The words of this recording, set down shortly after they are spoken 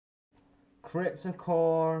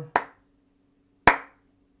Cryptocore.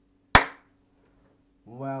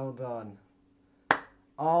 Well done.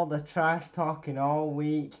 All the trash talking all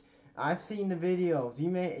week. I've seen the videos.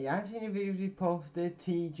 I've seen the videos you posted,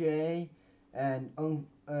 TJ and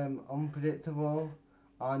Unpredictable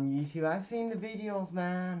on YouTube. I've seen the videos,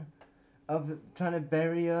 man, of trying to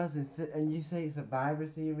bury us, and you say Survivor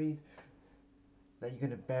Series that you're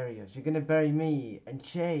gonna bury us. You're gonna bury me and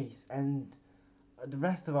Chase and the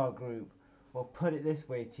rest of our group. Well, put it this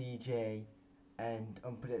way, TJ and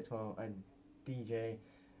Unpredictable and DJ.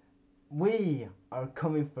 We are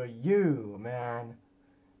coming for you, man.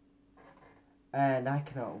 And I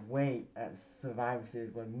cannot wait at Survivor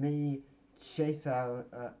Series when me, Chase Allen,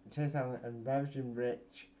 and Ravishing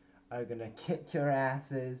Rich are gonna kick your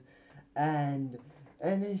asses. And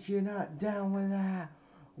if you're not down with that,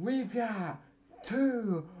 we've got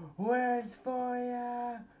 2 words for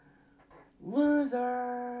you.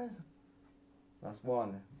 Losers. That's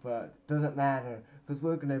 1, but doesn't matter because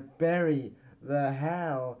we're gonna bury the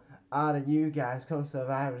hell out of you guys come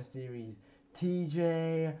Survivor Series.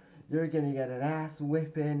 TJ, you're gonna get an ass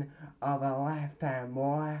whipping of a lifetime,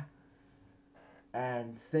 boy.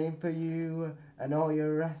 And same for you, and all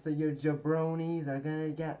your rest of your jabronis are gonna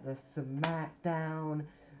get the smackdown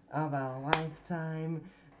of a lifetime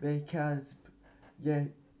because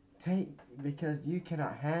you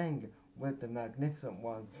cannot hang with the magnificent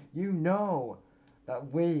ones. You know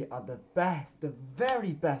that we are the best, the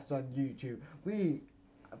very best on YouTube. We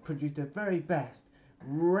produce the very best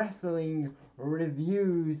wrestling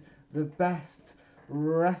reviews, the best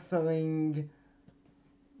wrestling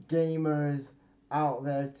gamers out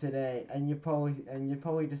there today, and you're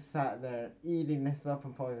probably just sat there eating this up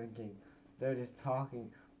and probably thinking they're just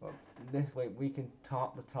talking, but this way we can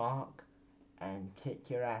talk the talk and kick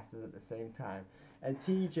your asses at the same time. And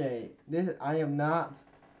TJ,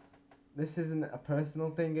 this isn't a personal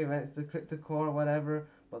thing against the Cryptocore or whatever,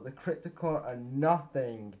 but the Cryptocore are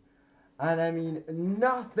nothing, and I mean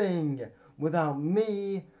nothing, without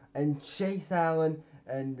me and Chase Allen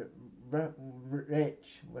and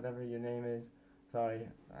Rich, whatever your name is. Sorry,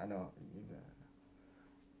 I know.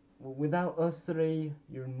 Without us 3,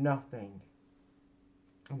 you're nothing.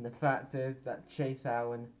 And the fact is that Chase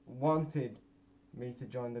Allen wanted me to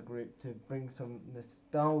join the group to bring some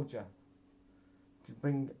nostalgia, to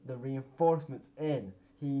bring the reinforcements in.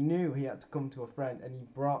 He knew he had to come to a friend, and he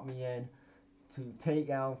brought me in to take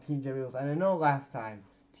out TJ Reels. And I know last time,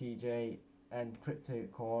 TJ and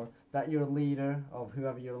Cryptocore, that your leader, of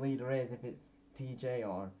whoever your leader is, if it's TJ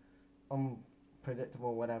or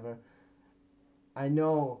Unpredictable, whatever, I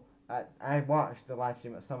know, I watched the live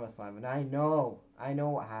stream at SummerSlam, and I know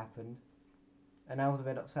what happened, and I was a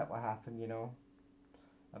bit upset what happened, you know,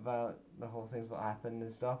 about the whole things what happened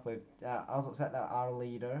and stuff. I was upset that our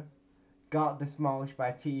leader got demolished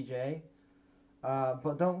by TJ,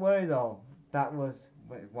 but don't worry though, that was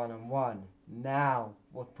 1-on-1. Now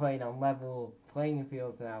we're playing on level playing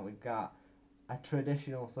fields now. We've got a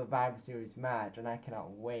traditional Survivor Series match, and I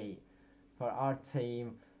cannot wait for our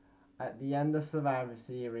team at the end of Survivor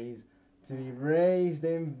Series to be raised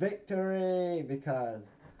in victory,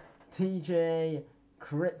 because TJ,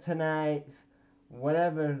 Kryptonite,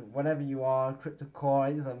 whatever you are, Cryptocore,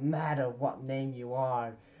 it doesn't matter what name you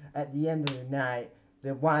are. At the end of the night,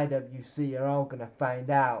 the YWC are all gonna find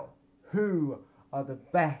out who are the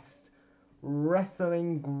best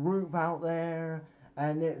wrestling group out there,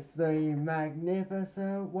 and it's the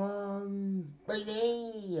magnificent ones,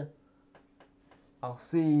 baby. I'll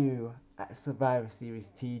see you at Survivor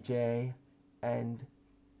Series, TJ and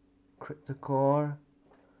Cryptocore.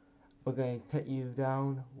 We're going to take you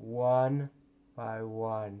down 1 by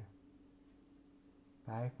 1.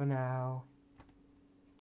 Bye for now.